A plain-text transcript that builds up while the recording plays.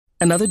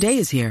Another day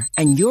is here,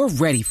 and you're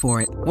ready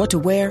for it. What to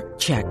wear?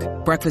 Check.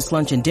 Breakfast,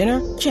 lunch, and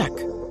dinner? Check.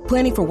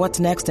 Planning for what's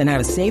next and how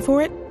to save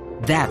for it?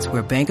 That's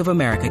where Bank of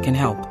America can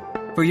help.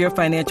 For your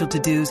financial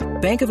to-dos,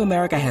 Bank of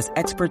America has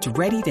experts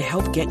ready to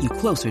help get you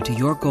closer to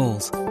your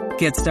goals.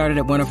 Get started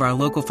at one of our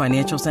local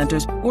financial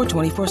centers or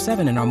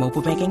 24/7 in our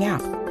mobile banking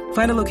app.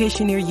 Find a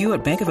location near you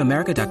at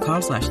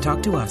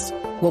bankofamerica.com/talktous.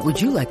 What would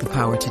you like the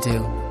power to do?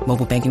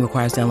 Mobile banking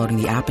requires downloading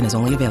the app and is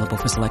only available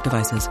for select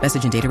devices.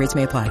 Message and data rates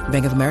may apply.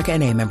 Bank of America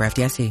N.A., member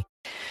FDIC.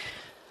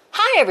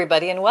 Hi,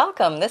 everybody, and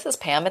welcome. This is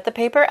Pam at the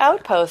Paper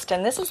Outpost,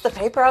 and this is the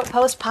Paper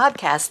Outpost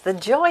podcast, The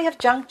Joy of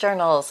Junk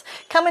Journals,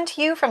 coming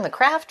to you from the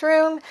craft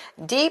room,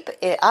 deep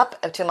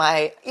up to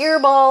my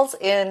earballs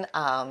in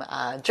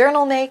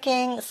journal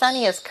making.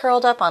 Sonny is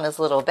curled up on his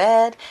little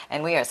bed,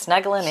 and we are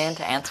snuggling in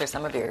to answer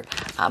some of your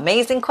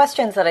amazing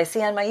questions that I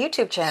see on my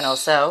YouTube channel,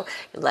 so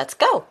let's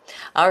go.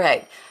 All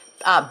right.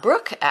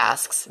 Brooke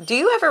asks, do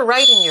you ever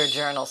write in your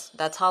journals?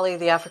 That's Holly,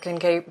 the African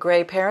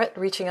gray parrot,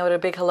 reaching out a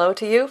big hello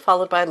to you,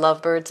 followed by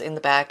lovebirds in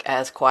the back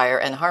as choir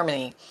and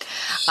harmony.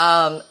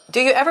 Do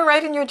you ever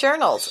write in your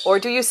journals, or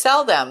do you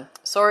sell them?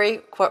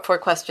 Sorry for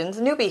questions,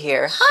 newbie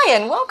here. Hi,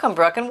 and welcome,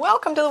 Brooke, and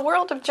welcome to the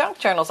world of junk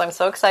journals. I'm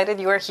so excited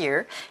you are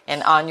here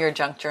and on your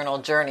junk journal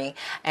journey,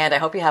 and I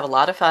hope you have a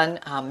lot of fun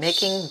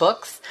making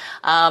books.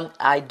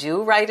 I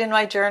do write in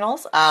my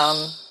journals.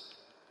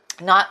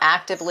 Not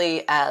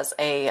actively as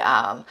a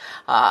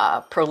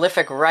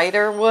prolific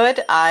writer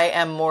would. I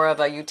am more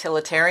of a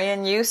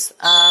utilitarian use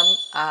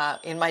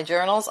in my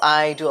journals.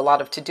 I do a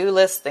lot of to-do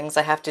lists, things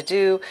I have to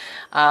do,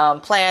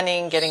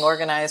 planning, getting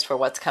organized for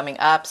what's coming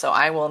up. So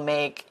I will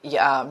make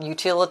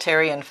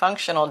utilitarian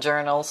functional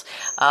journals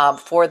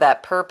for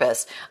that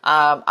purpose.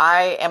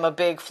 I am a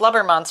big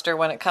flubber monster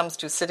when it comes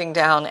to sitting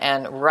down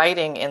and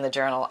writing in the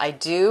journal. I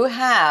do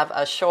have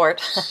a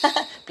short,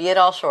 be it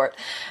all short,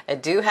 I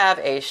do have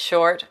a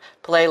short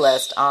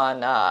playlist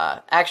on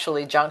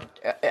actually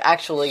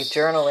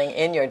journaling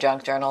in your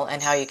junk journal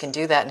and how you can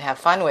do that and have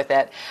fun with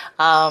it.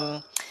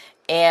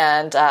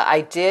 And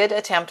I did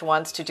attempt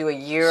once to do a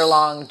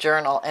year-long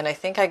journal, and I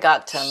think I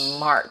got to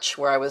March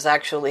where I was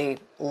actually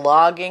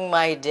logging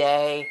my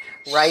day,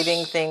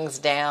 writing things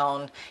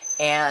down,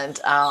 and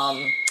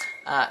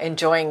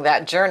enjoying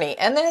that journey.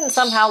 And then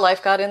somehow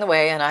life got in the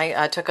way, and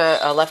I took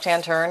a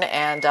left-hand turn,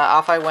 and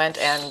off I went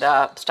and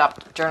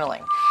stopped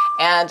journaling.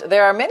 And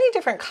there are many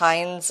different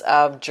kinds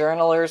of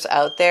journalers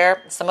out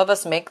there. Some of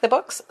us make the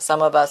books, some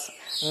of us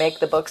make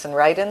the books and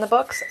write in the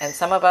books, and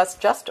some of us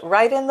just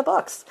write in the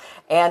books,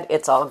 and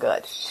it's all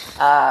good.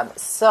 I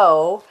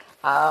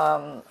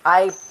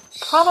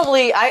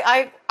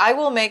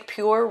will make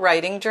pure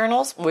writing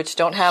journals, which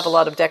don't have a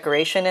lot of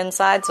decoration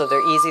inside, so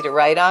they're easy to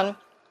write on.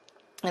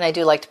 And I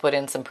do like to put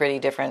in some pretty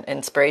different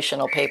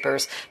inspirational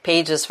papers,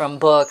 pages from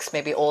books,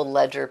 maybe old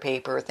ledger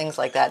paper, things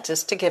like that,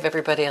 just to give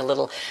everybody a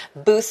little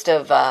boost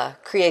of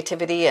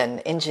creativity and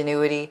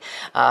ingenuity,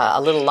 a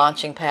little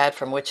launching pad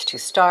from which to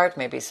start,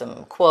 maybe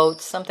some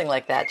quotes, something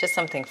like that, just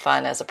something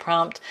fun as a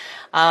prompt.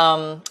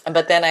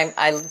 But then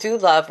I do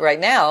love right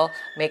now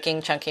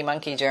making Chunky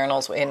Monkey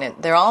journals.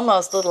 They're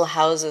almost little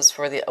houses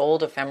for the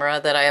old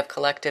ephemera that I have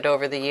collected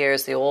over the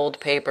years, the old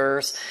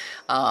papers,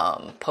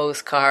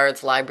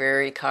 postcards,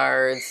 library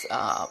cards,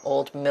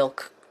 old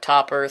milk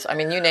toppers. I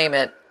mean, you name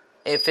it.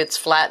 If it's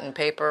flat in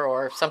paper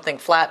or something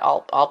flat,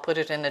 I'll put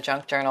it in a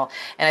junk journal.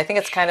 And I think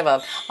it's kind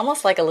of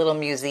almost like a little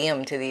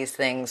museum to these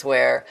things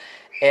where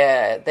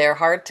they're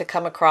hard to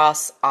come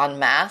across en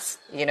masse.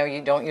 You know,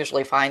 you don't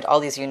usually find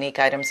all these unique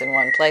items in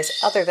one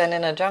place other than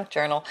in a junk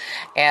journal.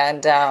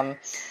 And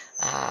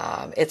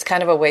it's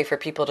kind of a way for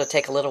people to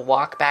take a little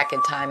walk back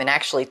in time and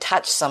actually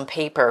touch some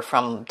paper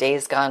from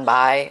days gone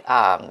by,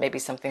 maybe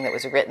something that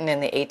was written in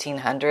the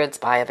 1800s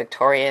by a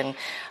Victorian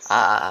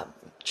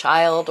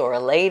child or a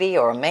lady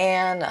or a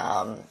man.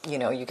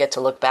 You get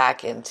to look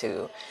back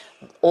into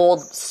old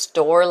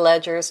store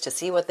ledgers to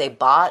see what they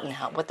bought and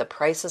what the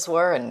prices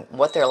were and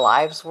what their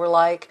lives were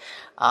like.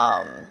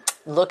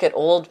 Look at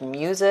old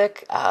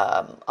music,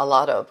 a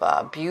lot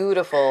of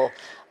beautiful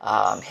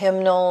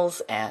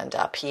hymnals and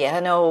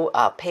piano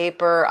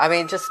paper. I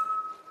mean,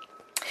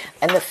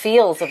 and the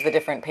feels of the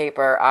different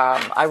paper.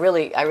 I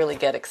really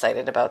get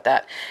excited about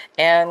that.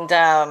 And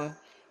so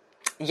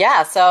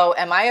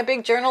am I a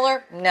big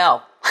journaler?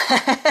 No.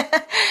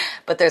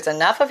 But there's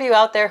enough of you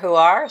out there who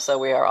are, so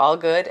we are all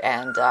good,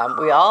 and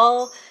we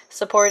all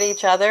support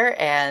each other.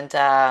 And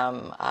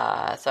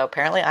so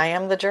apparently I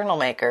am the journal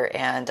maker,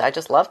 and I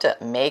just love to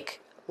make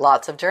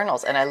lots of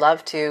journals, and I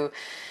love to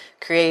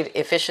create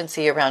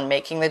efficiency around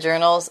making the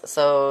journals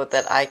so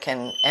that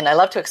and I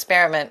love to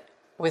experiment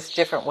with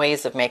different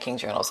ways of making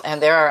journals. And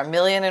there are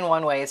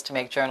 1,000,001 ways to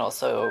make journals,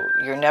 so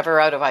you're never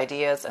out of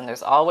ideas, and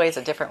there's always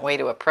a different way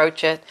to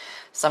approach it.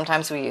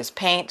 Sometimes we use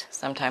paint,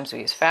 sometimes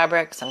we use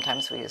fabric,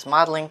 sometimes we use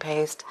modeling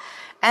paste,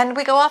 And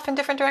we go off in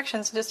different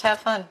directions and just have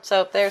fun.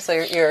 So there's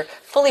your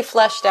fully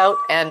fleshed out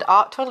and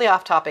totally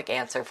off-topic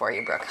answer for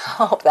you, Brooke.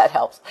 I hope that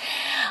helps.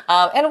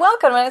 And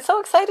welcome. I'm so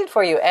excited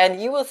for you.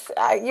 And you will.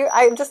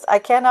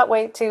 I cannot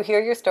wait to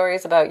hear your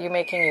stories about you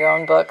making your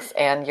own books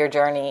and your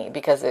journey,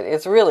 because it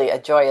is really a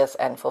joyous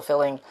and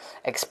fulfilling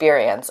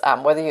experience.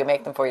 Whether you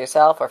make them for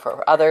yourself or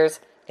for others,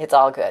 it's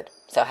all good.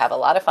 So have a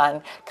lot of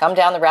fun. Come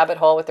down the rabbit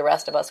hole with the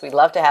rest of us. We'd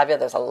love to have you.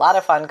 There's a lot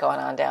of fun going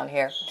on down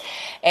here.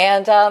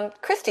 And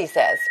Christy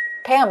says,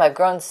 Pam, I've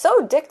grown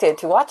so addicted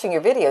to watching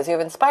your videos. You have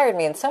inspired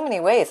me in so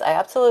many ways.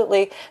 Now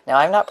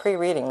I'm not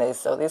pre-reading these,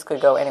 so these could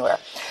go anywhere.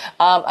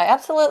 I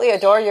absolutely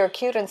adore your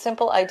cute and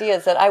simple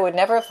ideas that I would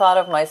never have thought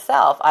of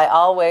myself. I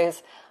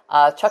always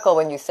chuckle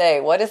when you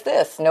say, what is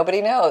this?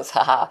 Nobody knows.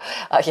 Haha.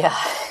 Yeah,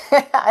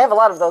 I have a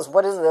lot of those,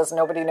 what is this?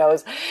 Nobody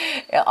knows,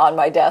 on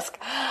my desk.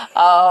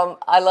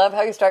 I love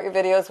how you start your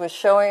videos with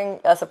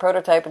showing us a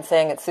prototype and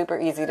saying it's super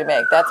easy to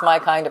make. That's my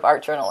kind of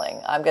art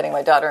journaling. I'm getting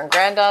my daughter and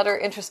granddaughter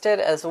interested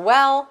as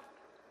well.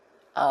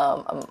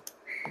 I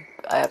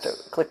have to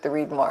click the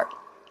read more.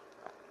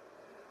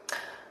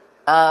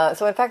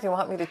 So in fact, you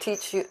want me to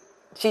teach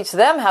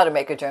them how to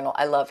make a journal.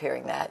 I love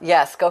hearing that.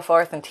 Yes, go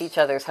forth and teach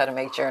others how to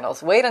make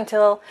journals. Wait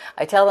until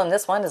I tell them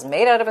this one is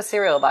made out of a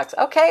cereal box.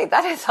 Okay,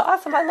 that is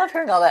awesome. I love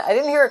hearing all that. I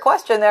didn't hear a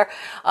question there,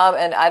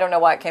 and I don't know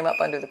why it came up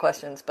under the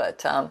questions,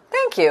 but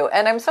thank you.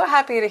 And I'm so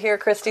happy to hear,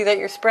 Christy, that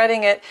you're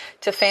spreading it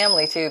to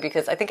family too,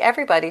 because I think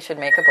everybody should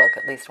make a book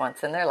at least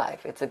once in their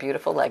life. It's a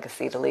beautiful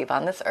legacy to leave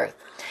on this earth.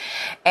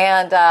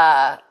 And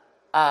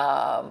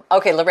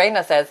okay,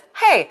 Lorena says,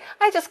 hey,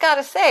 I just got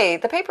to say,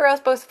 the Paper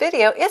Outpost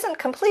video isn't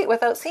complete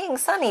without seeing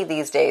Sonny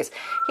these days.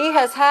 He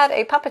has had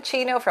a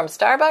puppuccino from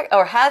Starbucks,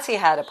 or has he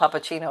had a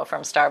puppuccino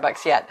from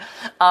Starbucks yet?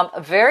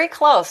 Very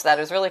close. That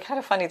is really kind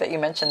of funny that you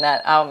mentioned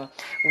that.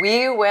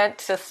 We went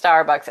to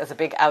Starbucks as a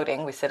big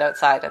outing. We sit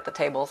outside at the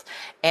tables,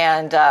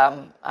 and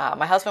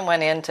my husband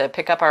went in to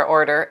pick up our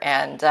order,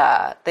 and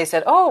they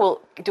said,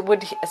 oh, well,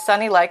 would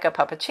Sonny like a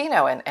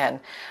puppuccino? And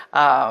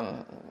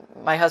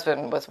my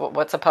husband was,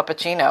 what's a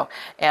puppuccino?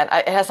 And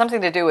it has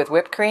something to do with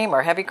whipped cream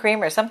or heavy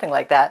cream or something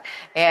like that.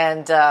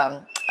 And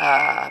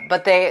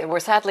but they were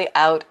sadly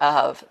out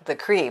of the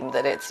cream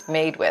that it's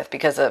made with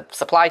because of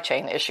supply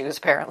chain issues,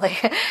 apparently.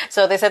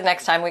 So they said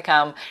next time we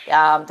come,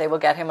 they will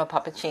get him a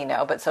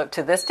puppuccino. But so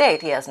to this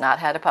date, he has not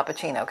had a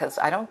puppuccino, because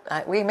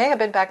we may have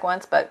been back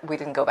once, but we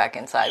didn't go back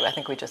inside. I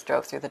think we just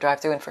drove through the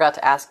drive-thru and forgot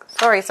to ask.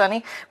 Sorry,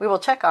 Sonny. We will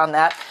check on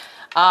that.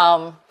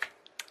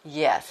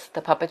 Yes,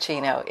 the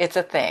puppuccino. It's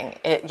a thing.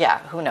 Yeah,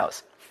 who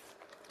knows?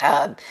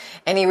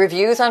 Any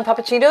reviews on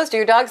puppuccinos? Do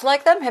your dogs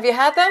like them? Have you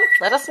had them?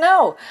 Let us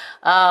know.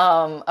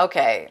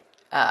 Okay.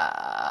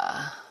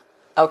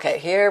 Okay,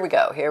 here we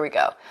go.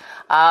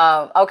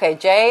 Okay,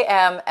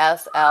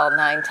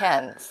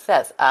 JMSL910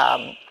 says,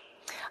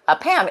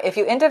 Pam, if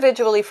you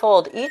individually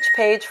fold each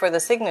page for the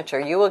signature,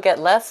 you will get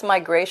less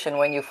migration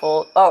when you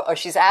fold... or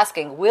she's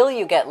asking, will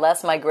you get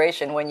less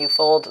migration when you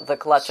fold the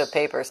clutch of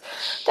papers?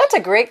 That's a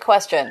great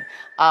question.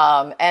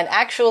 And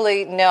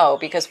actually, no,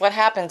 because what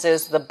happens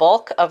is the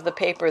bulk of the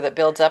paper that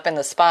builds up in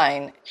the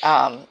spine,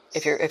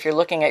 if you're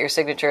looking at your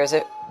signature, is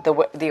it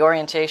the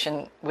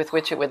orientation with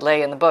which it would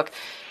lay in the book,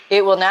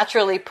 it will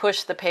naturally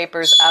push the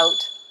papers out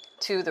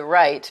to the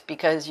right,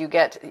 because you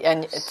get,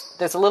 and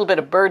there's a little bit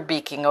of bird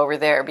beaking over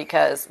there,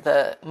 because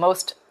the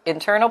most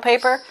internal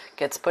paper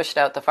gets pushed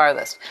out the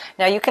farthest.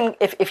 Now you can,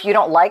 if you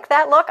don't like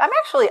that look,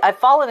 I've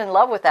fallen in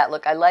love with that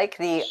look. I like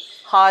the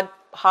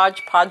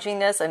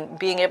hodgepodginess and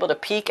being able to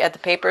peek at the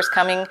papers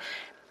coming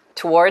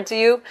towards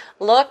you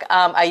look.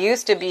 I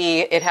used to be,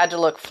 it had to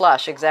look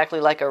flush,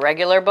 exactly like a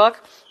regular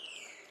book.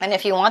 And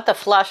if you want the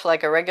flush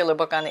like a regular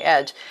book on the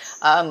edge,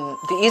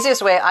 the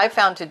easiest way I've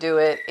found to do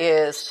it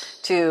is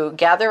to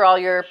gather all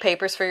your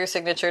papers for your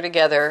signature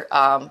together,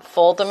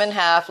 fold them in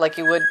half like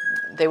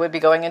they would be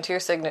going into your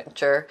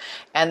signature,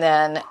 and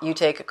then you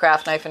take a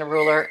craft knife and a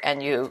ruler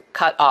and you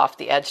cut off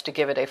the edge to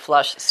give it a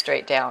flush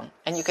straight down.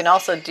 And you can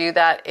also do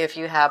that if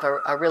you have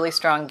a really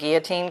strong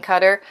guillotine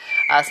cutter.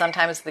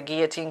 Sometimes the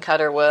guillotine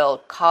cutter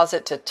will cause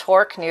it to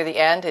torque near the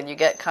end, and you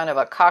get kind of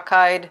a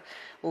cockeyed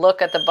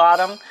look at the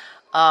bottom.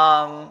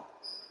 And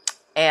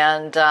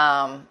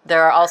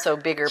there are also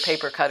bigger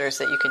paper cutters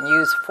that you can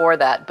use for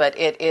that, but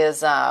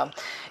it's a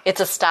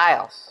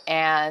style.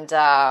 And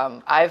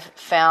I've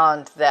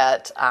found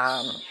that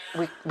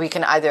we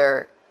can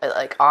either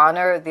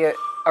honor the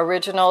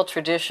original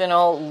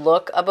traditional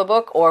look of a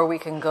book, or we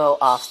can go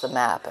off the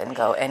map and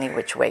go any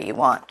which way you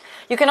want.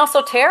 You can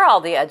also tear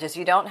all the edges.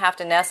 You don't have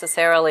to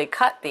necessarily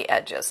cut the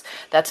edges.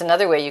 That's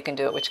another way you can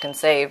do it, which can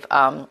save.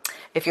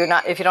 If you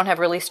don't have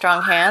really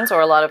strong hands or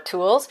a lot of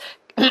tools,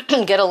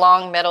 get a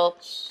long metal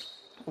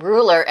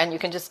ruler and you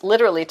can just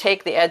literally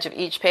take the edge of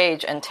each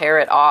page and tear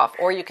it off.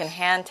 Or you can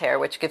hand tear,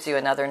 which gives you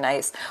another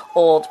nice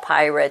old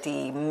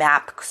pirate-y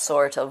map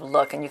sort of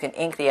look, and you can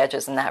ink the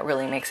edges, and that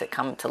really makes it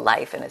come to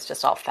life, and it's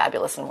just all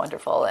fabulous and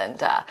wonderful. And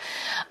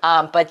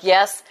but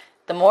yes,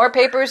 the more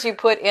papers you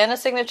put in a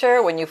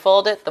signature, when you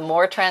fold it, the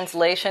more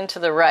translation to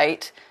the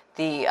right,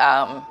 the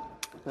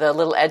the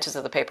little edges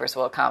of the papers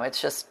will come.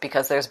 It's just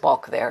because there's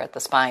bulk there at the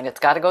spine. It's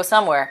got to go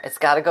somewhere. It's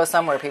got to go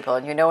somewhere, people.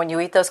 And you know when you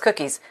eat those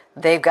cookies,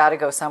 they've got to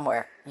go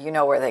somewhere. You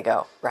know where they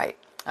go, right?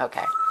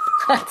 Okay.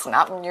 It's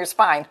not in your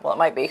spine. Well, it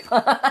might be.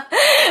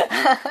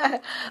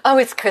 Oh,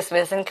 it's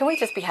Christmas. And can we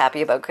just be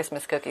happy about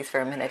Christmas cookies for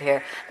a minute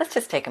here? Let's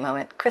just take a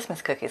moment.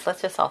 Christmas cookies.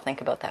 Let's just all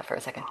think about that for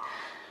a second.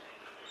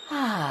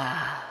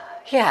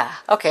 Yeah.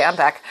 Okay, I'm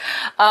back.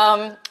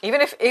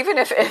 Even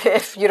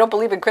if you don't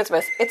believe in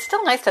Christmas, it's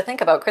still nice to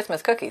think about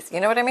Christmas cookies.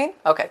 You know what I mean?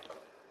 Okay.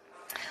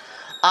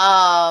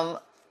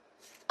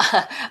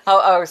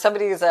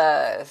 Somebody's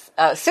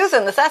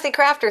Susan, the sassy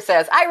crafter,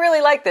 says, I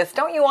really like this.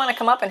 Don't you want to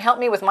come up and help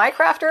me with my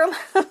craft room?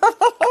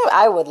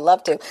 I would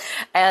love to.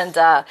 And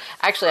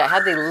actually, I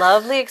had the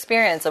lovely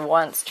experience of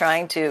once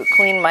trying to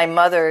clean my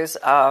mother's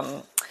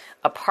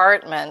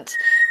apartment.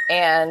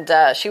 And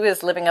she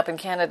was living up in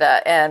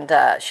Canada, and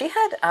she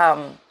had,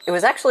 it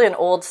was actually an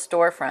old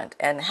storefront,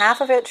 and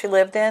half of it she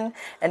lived in,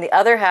 and the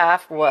other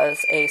half was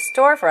a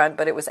storefront,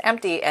 but it was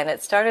empty, and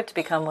it started to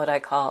become what I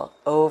call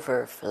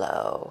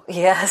overflow.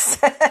 Yes.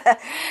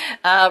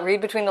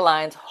 Read between the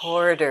lines,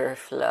 hoarder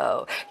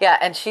flow. Yeah,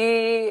 and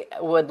she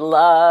would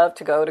love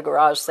to go to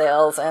garage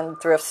sales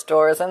and thrift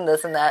stores and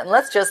this and that, and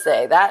let's just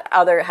say that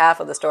other half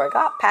of the store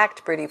got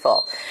packed pretty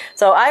full.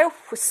 So I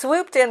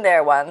swooped in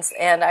there once,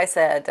 and I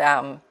said,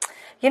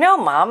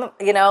 Mom,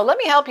 let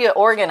me help you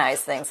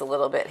organize things a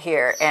little bit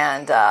here.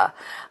 And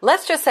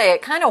let's just say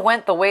it kind of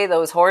went the way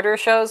those hoarder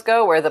shows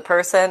go, where the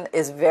person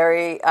is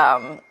very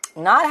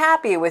not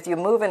happy with you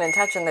moving and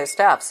touching their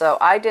stuff. So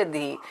I did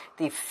the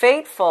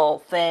fateful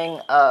thing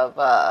of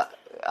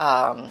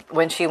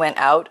when she went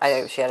out.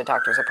 She had a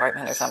doctor's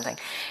appointment or something.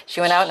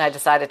 She went out, and I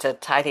decided to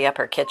tidy up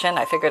her kitchen.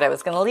 I figured I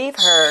was going to leave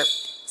her,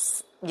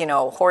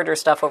 hoarder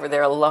stuff over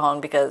there alone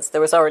because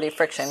there was already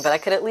friction, but I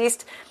could at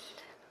least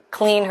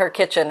clean her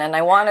kitchen, and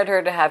I wanted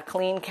her to have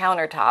clean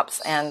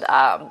countertops. And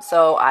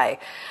so I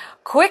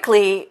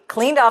quickly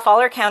cleaned off all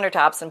her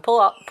countertops and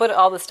put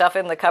all the stuff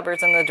in the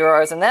cupboards and the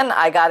drawers. And then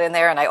I got in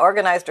there and I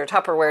organized her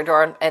Tupperware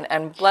drawer.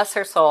 And bless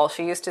her soul,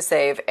 she used to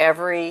save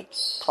every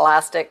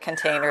plastic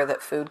container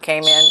that food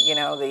came in.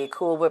 The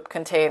Cool Whip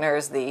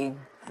containers, the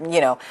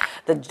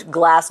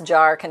glass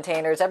jar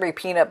containers, every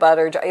peanut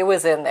butter jar. It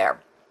was in there.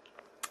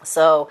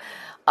 So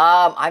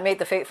I made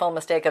the fateful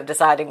mistake of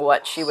deciding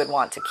what she would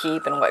want to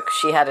keep and what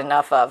she had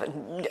enough of.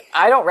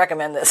 I don't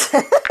recommend this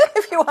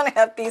if you want to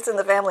have peace in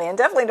the family, and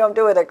definitely don't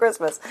do it at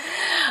Christmas.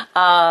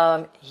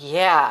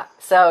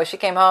 So she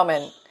came home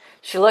and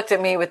she looked at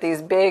me with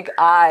these big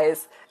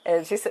eyes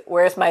and she said,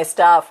 "Where's my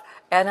stuff?"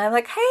 And I'm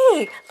like,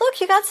 "Hey, look,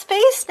 you got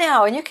space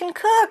now and you can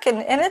cook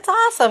and it's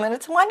awesome and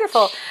it's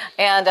wonderful."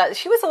 And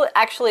she was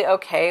actually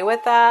okay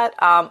with that.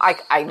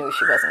 I knew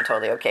she wasn't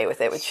totally okay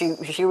with it, but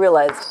she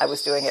realized I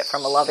was doing it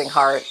from a loving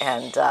heart,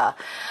 and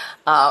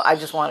I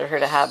just wanted her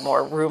to have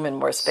more room and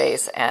more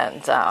space.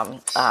 And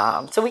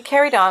so we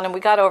carried on and we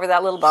got over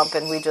that little bump,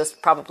 and we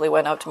just probably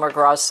went out to more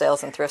garage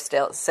sales and thrift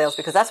sales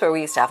because that's where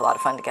we used to have a lot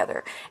of fun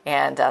together.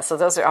 And so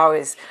those are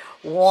always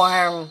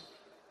warm,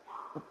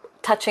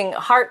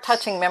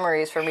 heart-touching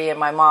memories for me and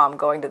my mom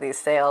going to these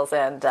sales.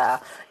 And,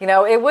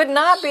 it would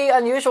not be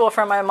unusual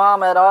for my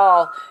mom at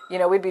all.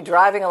 We'd be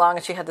driving along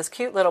and she had this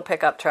cute little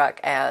pickup truck,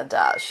 and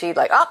she'd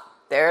like, "Oh,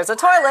 there's a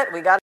toilet. We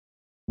got."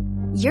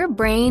 Your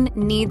brain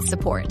needs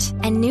support,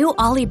 and new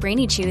Ollie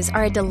Brainy Chews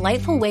are a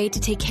delightful way to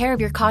take care of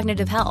your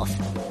cognitive health.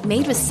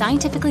 Made with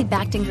scientifically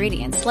backed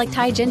ingredients like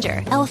Thai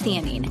ginger,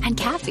 L-theanine, and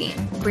caffeine,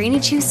 Brainy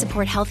Chews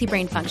support healthy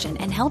brain function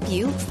and help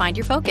you find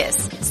your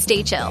focus,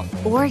 stay chill,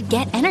 or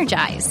get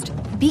energized.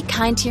 Be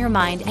kind to your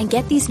mind and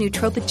get these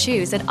nootropic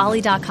chews at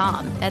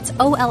ollie.com. That's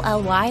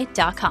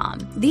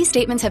OLLY.com. These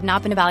statements have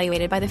not been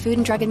evaluated by the Food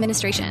and Drug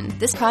Administration.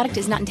 This product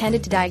is not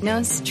intended to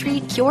diagnose,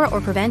 treat, cure, or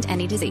prevent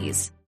any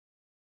disease.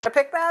 To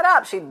pick that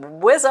up, she'd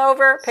whiz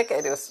over, pick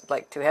it. It was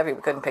like too heavy,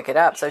 we couldn't pick it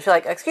up. So she's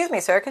like, "Excuse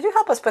me, sir, could you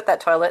help us put that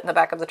toilet in the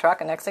back of the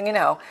truck?" And next thing you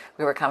know,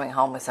 we were coming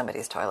home with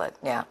somebody's toilet.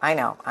 Yeah, I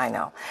know.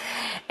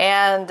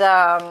 And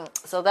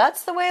so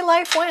that's the way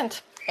life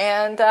went.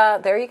 And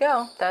there you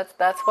go.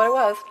 That's what it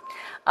was.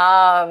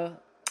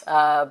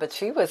 But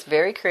she was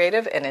very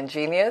creative and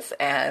ingenious,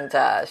 and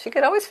she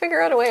could always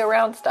figure out a way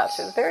around stuff.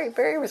 She was very,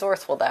 very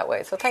resourceful that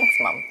way. So thanks,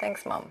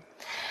 Mom.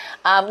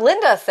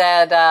 Linda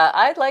said,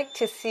 "I'd like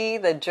to see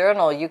the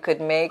journal you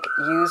could make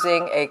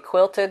using a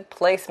quilted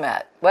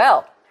placemat."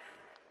 Well,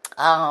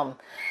 I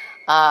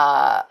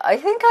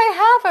think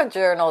I have a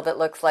journal that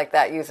looks like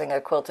that using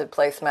a quilted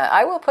placemat.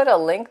 I will put a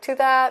link to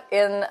that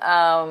in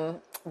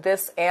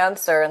this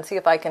answer and see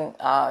if I can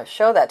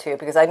show that to you,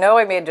 because I know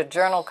I made a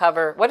journal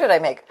cover. What did I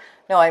make?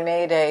 No, I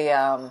made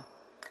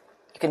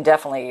you can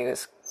definitely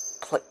use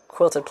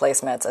quilted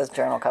placemats as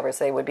journal covers.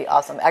 They would be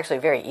awesome. Actually,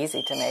 very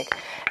easy to make.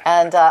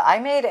 And I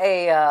made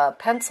a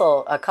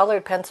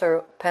colored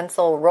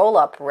pencil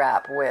roll-up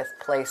wrap with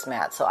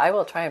placemats. So I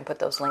will try and put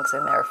those links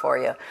in there for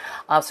you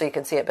so you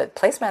can see it. But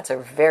placemats are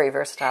very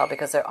versatile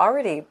because they're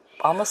already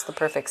almost the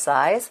perfect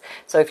size.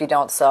 So if you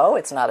don't sew,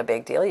 it's not a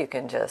big deal. You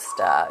can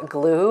just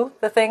glue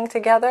the thing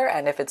together.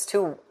 And if it's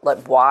too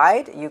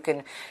wide, you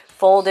can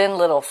fold in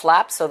little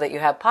flaps so that you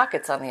have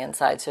pockets on the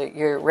inside, so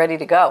you're ready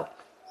to go.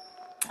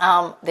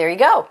 There you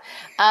go.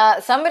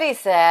 Somebody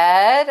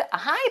said,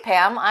 "Hi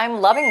Pam, I'm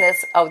loving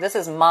this." Oh, this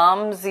is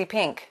Mom's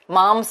Pink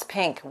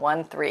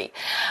 13.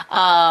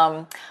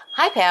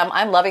 Hi Pam,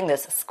 I'm loving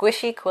this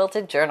squishy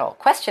quilted journal.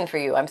 Question for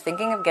you. I'm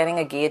thinking of getting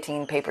a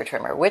guillotine paper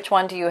trimmer. Which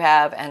one do you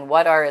have and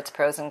what are its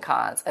pros and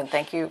cons? And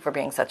thank you for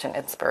being such an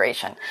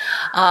inspiration.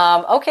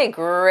 Okay,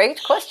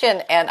 great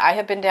question. And I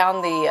have been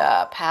down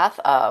the path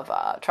of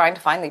trying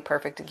to find the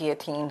perfect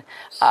guillotine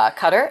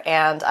cutter.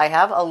 And I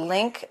have a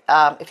link.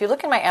 If you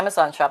look in my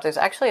Amazon shop, there's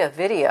actually a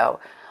video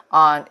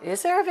on,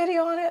 is there a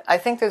video on it? I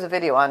think there's a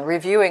video on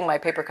reviewing my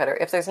paper cutter.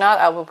 If there's not,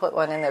 I will put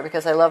one in there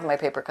because I love my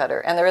paper cutter.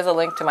 And there is a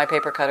link to my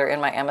paper cutter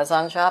in my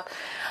Amazon shop.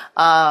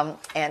 And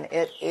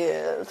it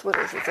is, what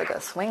is it? It's like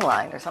a swing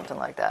line or something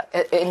like that.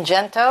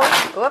 Ingento.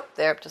 Whoop,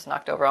 there, just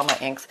knocked over all my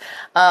inks.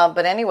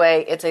 But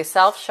anyway, it's a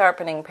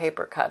self-sharpening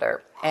paper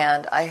cutter.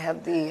 And I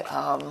have the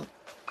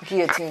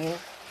guillotine.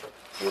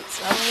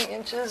 It's how many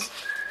inches?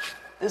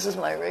 This is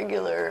my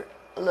regular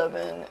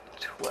 11,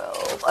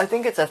 12. I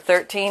think it's a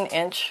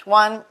 13-inch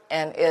one,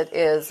 and it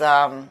is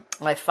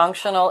my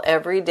functional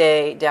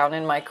everyday down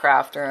in my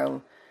craft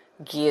room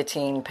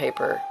guillotine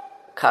paper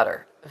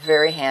cutter.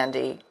 Very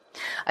handy.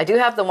 I do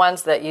have the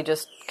ones that you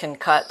just can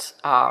cut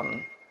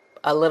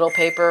a little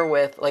paper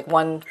with, like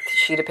one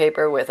sheet of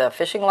paper with a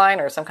fishing line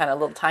or some kind of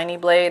little tiny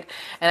blade,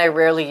 and I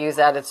rarely use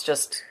that. It's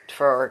just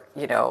for,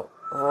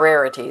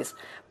 rarities.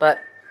 But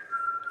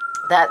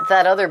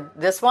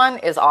this one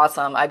is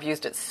awesome. I've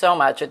used it so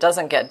much. It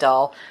doesn't get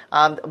dull.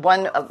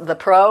 The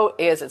pro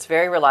is it's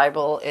very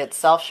reliable. It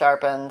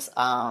self-sharpens.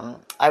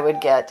 I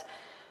would get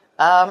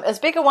as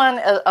big a one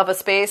of a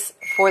space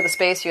for the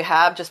space you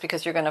have, just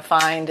because you're going to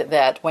find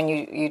that when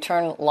you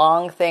turn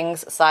long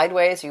things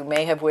sideways, you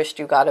may have wished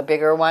you got a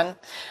bigger one.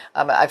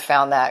 I've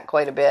found that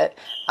quite a bit.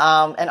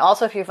 And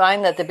also, if you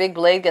find that the big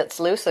blade gets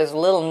loose, there's a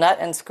little nut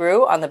and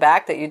screw on the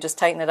back that you just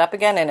tighten it up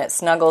again, and it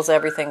snuggles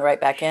everything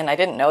right back in. I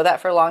didn't know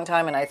that for a long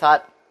time, and I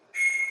thought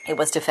it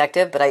was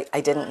defective, but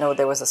I didn't know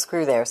there was a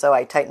screw there. So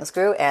I tightened the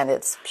screw, and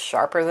it's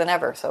sharper than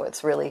ever. So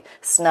it's really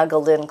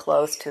snuggled in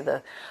close to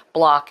the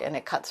block, and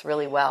it cuts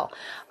really well.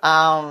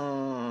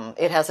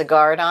 It has a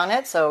guard on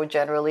it, so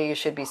generally you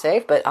should be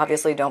safe, but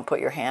obviously don't put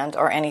your hand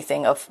or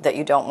anything that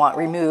you don't want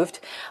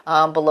removed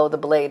below the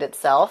blade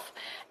itself.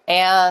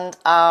 And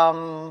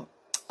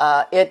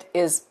it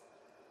is,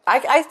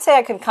 I'd say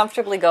I can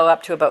comfortably go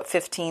up to about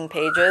 15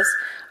 pages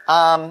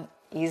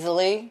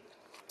easily.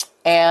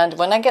 And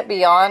when I get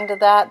beyond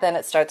that, then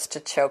it starts to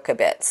choke a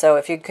bit. So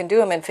if you can do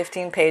them in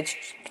 15-page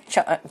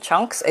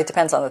chunks, it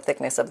depends on the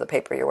thickness of the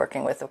paper you're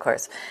working with, of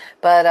course.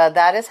 But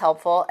that is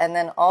helpful. And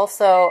then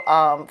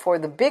also for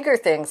the bigger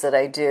things that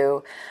I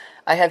do,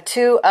 I have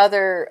two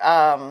other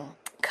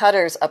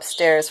cutters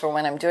upstairs for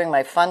when I'm doing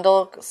my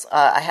fundles.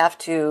 I have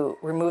to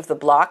remove the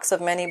blocks of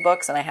many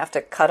books, and I have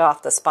to cut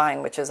off the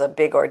spine, which is a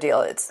big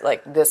ordeal. It's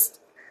like this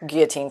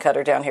guillotine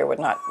cutter down here would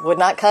not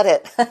cut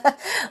it,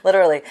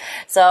 literally.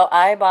 So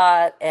I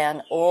bought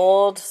an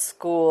old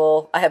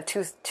school, I have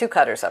two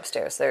cutters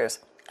upstairs. There's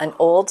an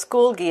old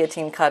school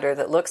guillotine cutter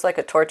that looks like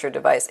a torture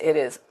device. It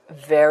is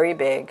very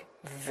big,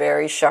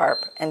 very sharp,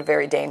 and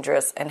very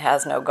dangerous, and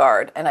has no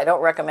guard. And I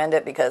don't recommend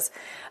it because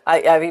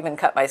I've even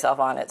cut myself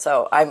on it.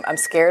 So I'm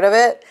scared of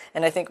it,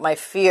 and I think my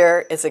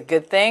fear is a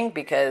good thing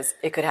because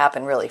it could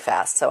happen really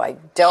fast. So I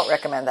don't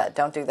recommend that.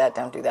 Don't do that.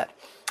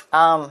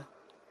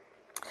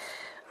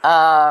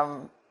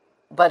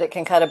 But it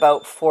can cut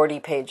about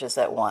 40 pages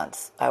at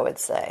once, I would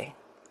say.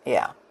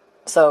 Yeah.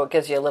 So it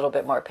gives you a little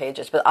bit more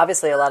pages. But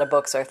obviously a lot of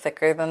books are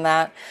thicker than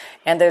that.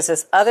 And there's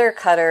this other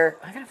cutter.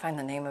 I gotta find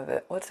the name of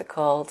it. What's it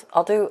called?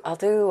 I'll do a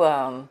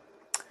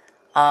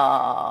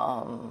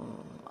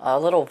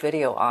little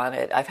video on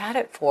it. I've had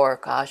it for,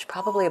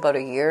 probably about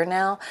a year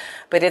now.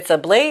 But it's a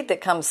blade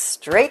that comes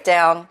straight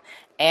down.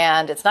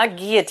 And it's not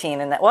guillotine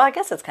in that. Well, I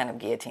guess it's kind of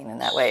guillotine in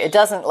that way. It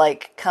doesn't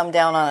come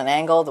down on an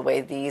angle the way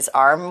these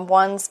arm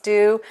ones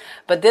do.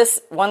 But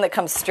this one that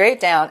comes straight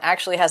down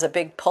actually has a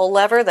big pull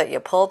lever that you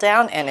pull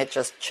down, and it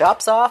just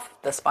chops off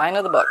the spine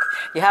of the book.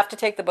 You have to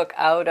take the book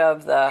out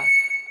of the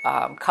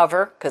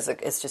cover because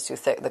it's just too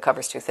thick. The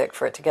cover's too thick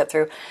for it to get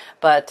through.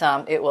 But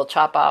it will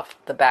chop off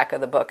the back of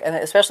the book. And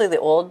especially the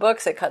old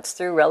books, it cuts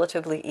through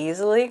relatively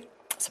easily.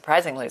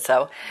 Surprisingly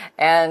so.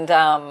 And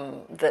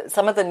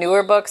some of the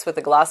newer books with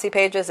the glossy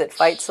pages, it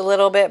fights a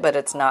little bit, but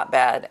it's not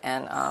bad.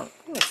 And let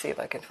me see if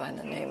I can find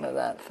the name of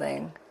that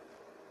thing.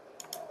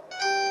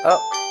 Oh,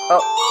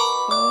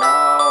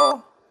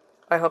 no.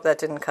 I hope that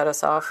didn't cut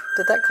us off.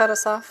 Did that cut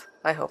us off?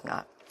 I hope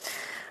not.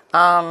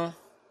 I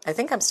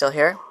think I'm still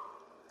here.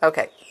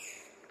 Okay.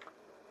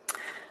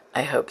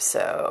 I hope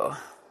so.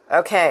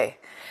 Okay.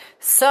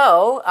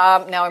 So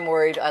now I'm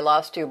worried I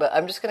lost you, but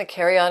I'm just going to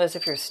carry on as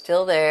if you're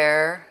still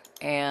there.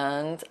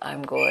 And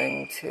I'm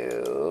going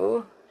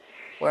to,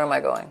 where am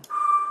I going?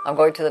 I'm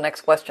going to the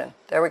next question.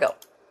 There we go.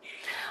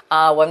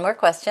 One more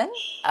question.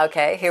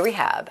 Okay, here we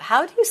have.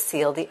 How do you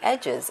seal the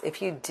edges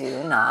if you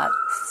do not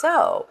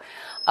sew?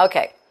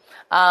 Okay.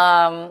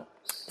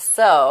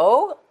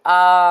 So,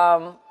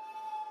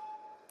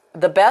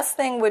 the best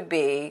thing would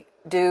be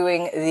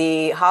doing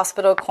the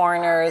hospital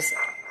coroner's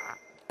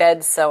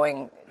bed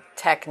sewing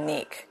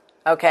technique.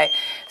 Okay,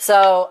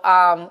 so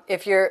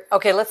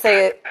let's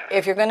say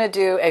if you're going to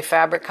do a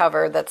fabric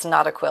cover that's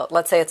not a quilt,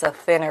 let's say it's a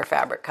thinner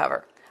fabric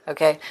cover.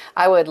 Okay,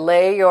 I would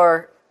lay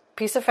your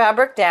piece of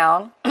fabric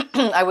down.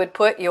 I would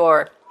put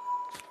your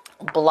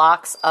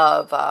blocks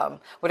of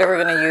whatever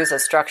you're going to use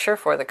as structure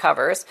for the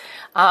covers.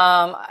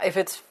 If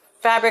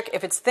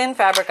it's thin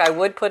fabric, I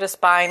would put a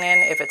spine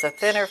in. If it's a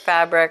thinner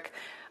fabric,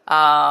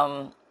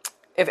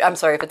 if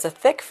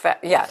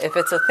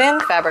it's a thin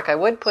fabric, I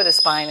would put a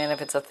spine in.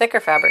 If it's a thicker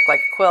fabric like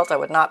a quilt, I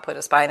would not put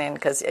a spine in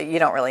because you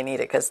don't really need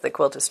it because the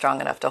quilt is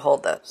strong enough to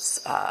hold the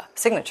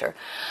signature.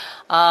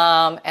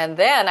 And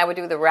then I would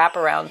do the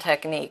wraparound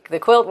technique. The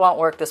quilt won't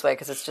work this way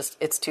because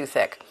it's too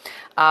thick.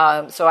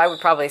 So I would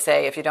probably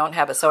say if you don't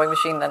have a sewing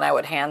machine, then I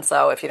would hand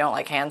sew. If you don't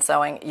like hand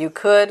sewing, you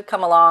could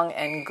come along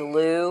and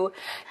glue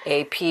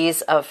a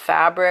piece of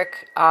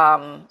fabric,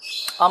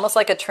 almost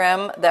like a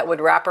trim that would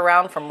wrap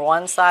around from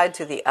one side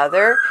to the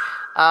other.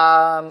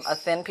 A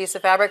thin piece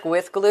of fabric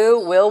with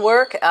glue will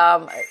work.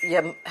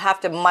 You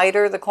have to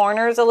miter the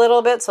corners a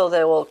little bit so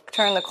that it will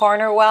turn the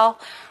corner well.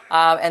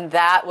 And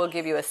that will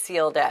give you a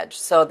sealed edge.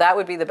 So that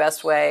would be the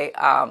best way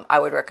I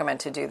would recommend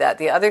to do that.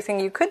 The other thing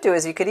you could do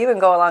is you could even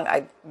go along,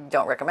 I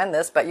don't recommend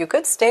this, but you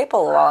could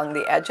staple along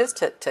the edges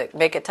to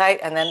make it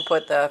tight and then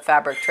put the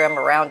fabric trim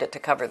around it to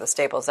cover the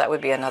staples. That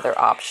would be another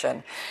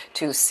option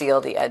to seal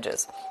the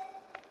edges.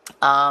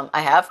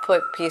 I have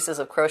put pieces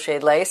of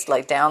crocheted lace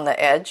like down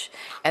the edge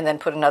and then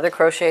put another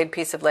crocheted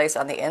piece of lace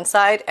on the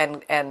inside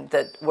and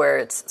where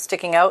it's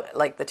sticking out,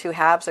 like the two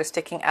halves are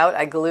sticking out,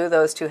 I glue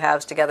those two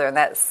halves together and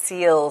that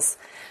seals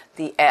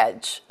the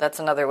edge. That's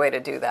another way to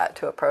do that,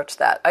 to approach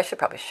that. I should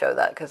probably show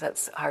that because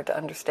that's hard to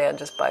understand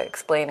just by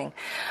explaining.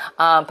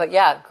 But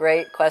yeah,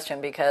 great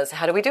question, because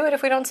how do we do it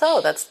if we don't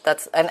sew?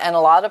 And a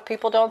lot of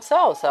people don't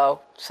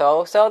sew.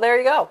 So there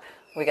you go.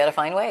 We got to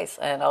find ways,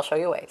 and I'll show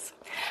you ways.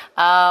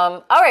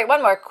 All right,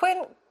 one more.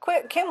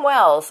 Kim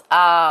Wells.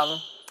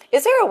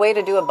 Is there a way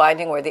to do a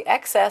binding where the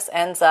excess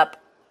ends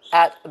up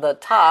at the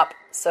top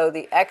so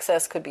the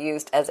excess could be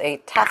used as a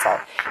tassel?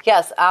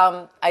 Yes,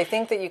 I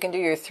think that you can do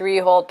your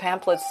 3-hole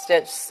pamphlet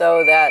stitch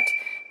so that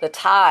the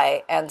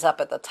tie ends up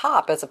at the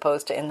top as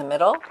opposed to in the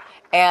middle.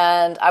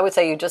 And I would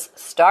say you just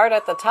start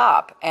at the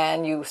top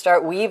and you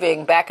start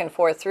weaving back and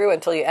forth through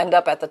until you end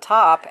up at the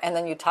top, and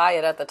then you tie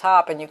it at the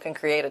top and you can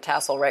create a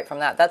tassel right from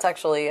that. That's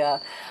actually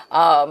a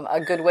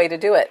good way to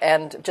do it.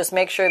 And just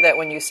make sure that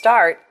when you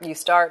start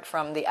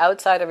from the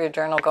outside of your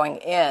journal going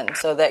in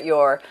so that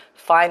your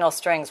final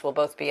strings will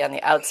both be on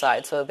the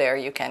outside. So there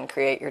you can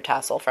create your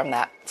tassel from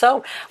that.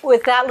 So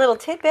with that little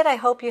tidbit, I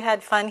hope you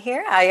had fun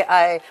here.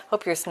 I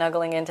hope you're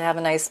snuggling in to have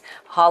a nice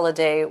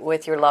holiday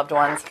with your loved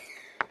ones.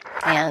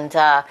 And,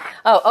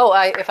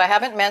 if I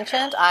haven't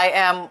mentioned, I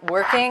am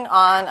working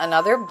on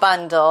another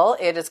bundle.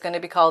 It is going to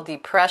be called the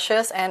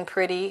Precious and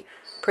Pretty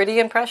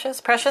and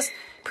Precious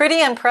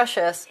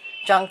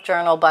Junk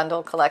Journal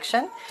Bundle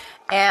Collection.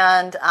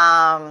 And,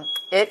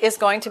 it is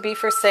going to be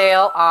for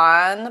sale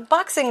on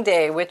Boxing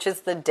Day, which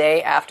is the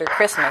day after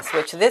Christmas,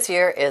 which this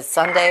year is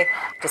Sunday,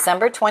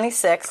 December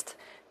 26th,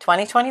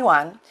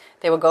 2021.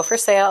 They will go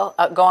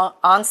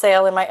on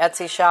sale in my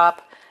Etsy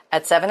shop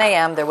at 7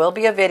 a.m. There will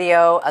be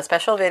a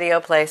special video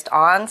placed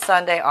on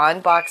Sunday, on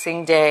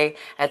Boxing Day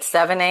at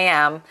 7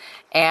 a.m.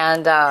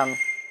 And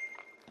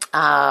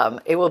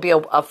it will be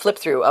a flip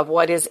through of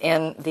what is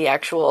in the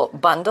actual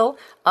bundle.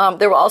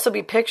 There will also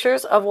be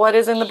pictures of what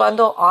is in the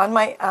bundle on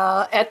my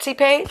Etsy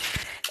page.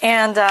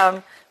 And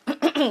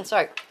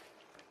sorry.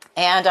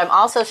 And I'm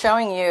also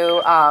showing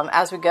you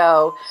as we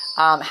go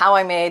how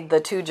I made the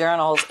 2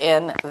 journals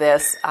in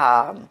this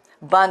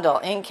bundle.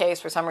 In case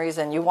for some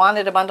reason you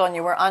wanted a bundle and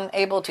you were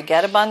unable to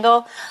get a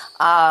bundle,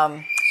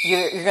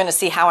 you're going to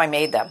see how I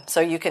made them.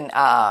 So you can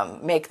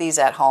make these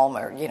at home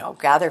or,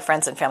 gather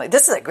friends and family.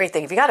 This is a great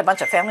thing. If you got a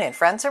bunch of family and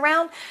friends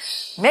around,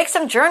 make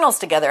some journals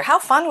together. How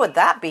fun would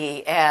that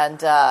be?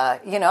 And,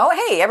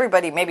 hey,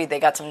 everybody, maybe they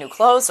got some new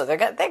clothes, so they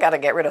got to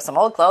get rid of some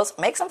old clothes.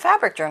 Make some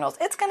fabric journals.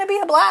 It's going to be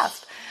a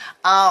blast.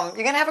 You're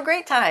going to have a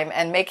great time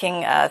and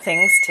making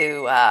things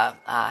to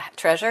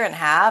treasure and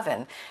have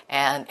and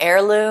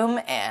heirloom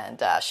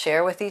and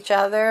share with each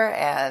other.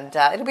 And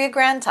it'll be a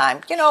grand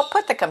time.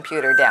 Put the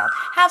computer down.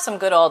 Have some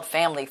good old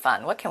family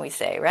fun. What can we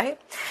say, right?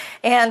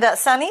 And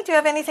Sunny, do you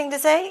have anything to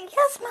say?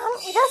 Yes, Mom.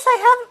 Yes,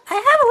 I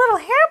have a little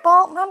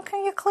hairball. Mom,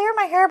 can you clear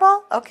my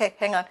hairball? Okay,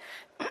 hang on.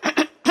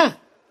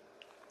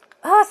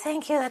 Oh,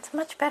 thank you. That's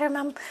much better,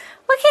 Mom.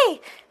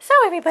 Okay, so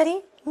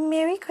everybody,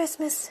 Merry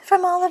Christmas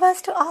from all of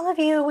us to all of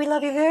you. We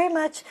love you very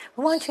much.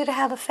 We want you to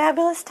have a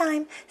fabulous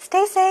time.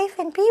 Stay safe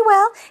and be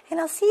well, and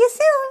I'll see you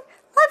soon.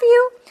 Love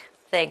you.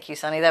 Thank you,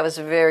 Sunny. That was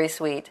very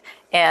sweet.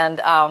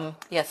 And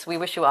yes, we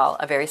wish you all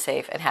a very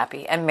safe and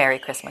happy and Merry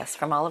Christmas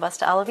from all of us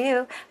to all of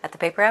you at the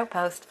Paper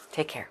Outpost.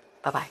 Take care.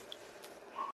 Bye-bye.